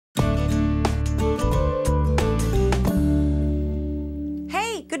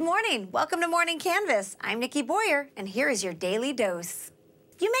Good morning. Welcome to Morning Canvas. I'm Nikki Boyer, and here is your daily dose.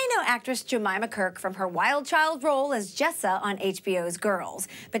 You may know actress Jemima Kirke from her wild child role as Jessa on HBO's Girls.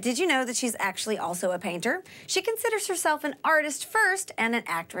 But did you know that she's actually also a painter? She considers herself an artist first and an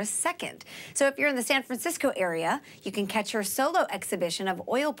actress second. So if you're in the San Francisco area, you can catch her solo exhibition of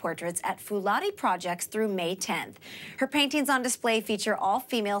oil portraits at Fulati Projects through May 10th. Her paintings on display feature all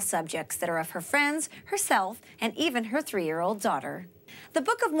female subjects that are of her friends, herself, and even her 3-year-old daughter. The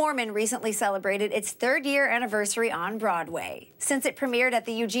Book of Mormon recently celebrated its 3rd year anniversary on Broadway. Since it premiered at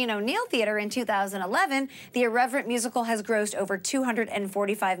the Eugene O'Neill Theater in 2011, the irreverent musical has grossed over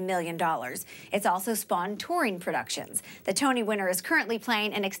 $245 million. It's also spawned touring productions. The Tony winner is currently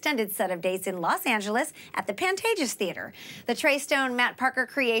playing an extended set of dates in Los Angeles at the Pantages Theater. The Trey Stone Matt Parker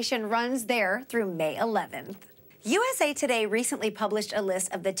creation runs there through May 11th. USA Today recently published a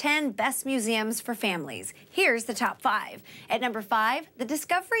list of the 10 best museums for families. Here's the top 5. At number 5, the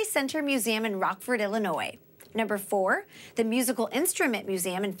Discovery Center Museum in Rockford, Illinois. Number 4, the Musical Instrument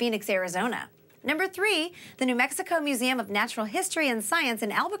Museum in Phoenix, Arizona. Number 3, the New Mexico Museum of Natural History and Science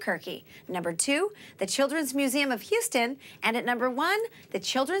in Albuquerque. Number 2, the Children's Museum of Houston. And at number 1, the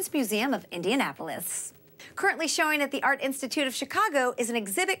Children's Museum of Indianapolis. Currently showing at the Art Institute of Chicago is an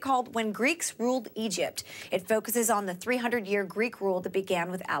exhibit called When Greeks Ruled Egypt. It focuses on the 300-year Greek rule that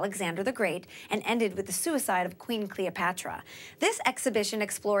began with Alexander the Great and ended with the suicide of Queen Cleopatra. This exhibition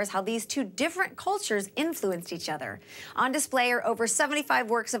explores how these two different cultures influenced each other. On display are over 75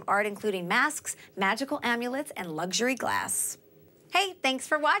 works of art, including masks, magical amulets, and luxury glass. Hey, thanks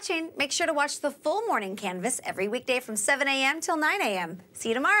for watching. Make sure to watch the full Morning Canvas every weekday from 7 a.m. till 9 a.m. See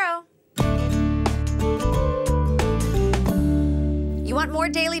you tomorrow. You want more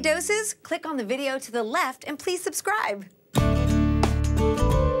daily doses? Click on the video to the left and please subscribe.